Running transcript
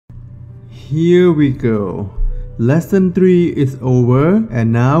here we go. Lesson 3 is over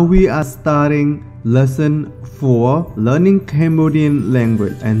and now we are starting lesson 4 learning Cambodian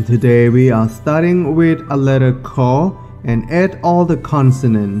language, and today we are starting with a letter K and add all the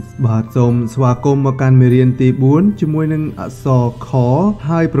consonants បាទសូមស្វាគមន៍មកកាន់មេរៀនទី 4 ជាមួយនឹងអក្សរ K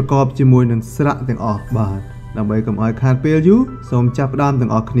ហើយប្រកបជាមួយនឹងស្រៈទាំងអស់បាទដើម្បីកុំឲ្យខាតពេលយូរសូមចាប់ផ្ដើមទាំ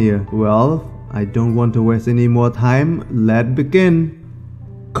ងអស់គ្នា Well, I don't want to waste any more time. Let's begin.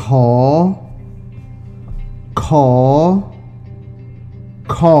 K K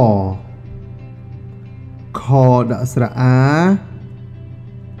K K ដាក់ស្រៈ A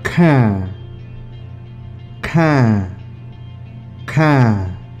ខាខាខា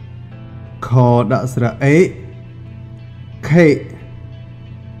ខដាក់ស្រៈ A ខេ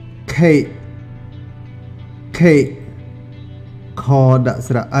ខេខេខដាក់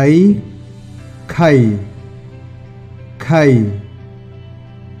ស្រៈ A ខៃខៃ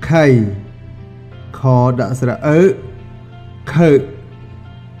ខៃខដាក់ស្រៈ អឺខើ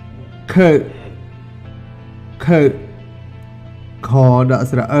ខើខើខដាក់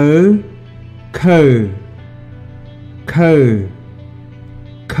ស្រៈ អឺខើខើ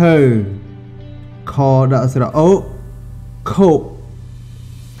ខើខដាក់ស្រៈ អូខោ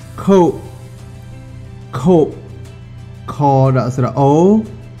ខោខោខដាក់ស្រៈ អូ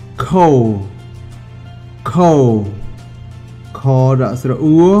ខោខោខដាក់ស្រៈ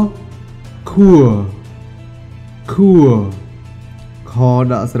អ៊ូខួខួខ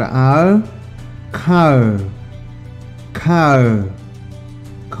ដាក់ស្រៈ អើខើខើ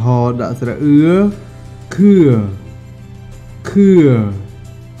ខដាក់ស្រៈ អឿខឿខឿ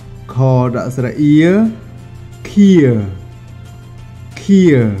ខដាក់ស្រៈ អៀខៀខៀ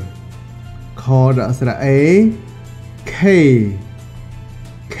ខដាក់ស្រៈ អេខេ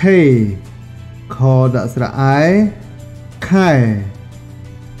ខេខដាក់ស្រៈ អែខែ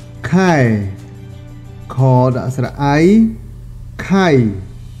ខែខដាក់ស្រៈ អៃខៃ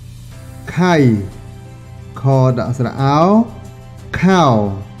ខៃខដាក់ស្រៈ អោខោ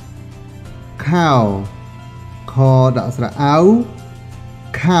ខោខដាក់ស្រៈ អៅ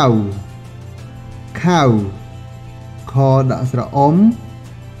ខៅខៅខដាក់ស្រៈ អ៊ំ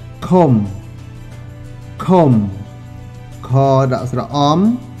ខុំខុំខដាក់ស្រៈ អម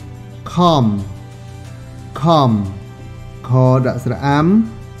ខំខំខដាក់ស្រៈ អាំ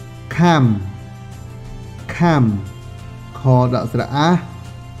ខាំខាំខដាក់ស្រៈ អា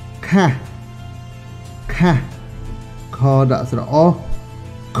ខាស់ខាស់ខដាក់ស្រៈ អ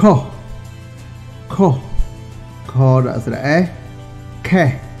ខុសខុសខដាក់ស្រៈ អេខេ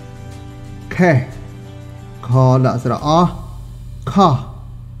ខេខដាក់ស្រៈ អ ខោ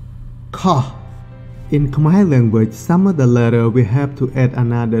ខោIn Khmer language, some of the letter we have to add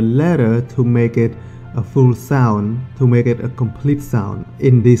another letter to make it a full sound, to make it a complete sound.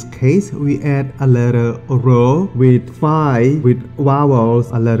 In this case, we add a letter ro with 5 with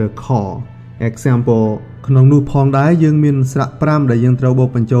vowels, a letter K. Example ក្នុងនោះផងដែរយើងមានស្រៈ 5 ដែលយើងត្រូវបូក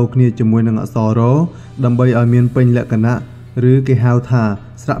បញ្ចូលគ្នាជាមួយនឹងអក្សរ រ ដើម្បីឲ្យមានពេញលក្ខណៈ ឬគេហៅថា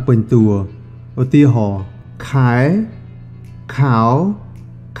ស្រៈពេញតួ ឧទាហរណ៍ ខែ ខោ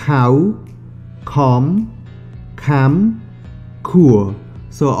ខៅ ខំ ខាំ ខួ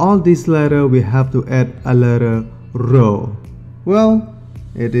So all these letters we have to add a letter ro. Well,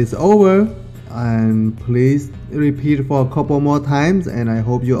 it is over, and please repeat for a couple more times, and I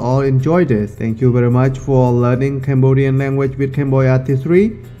hope you all enjoyed this. Thank you very much for learning Cambodian language with Camboy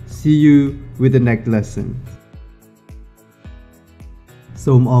Artistry. See you with the next lesson.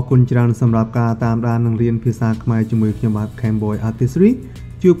 សូមអរគុណច្រើនសម្រាប់ការតាមដាននិងរៀនភាសាខ្មែរជាមួយខ្ញុំបាទ Camboy Artistry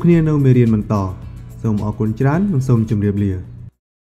ជួបគ្នានៅមេរៀនបន្តសូមអរគុណច្រើននិងសូមជម្រាបលា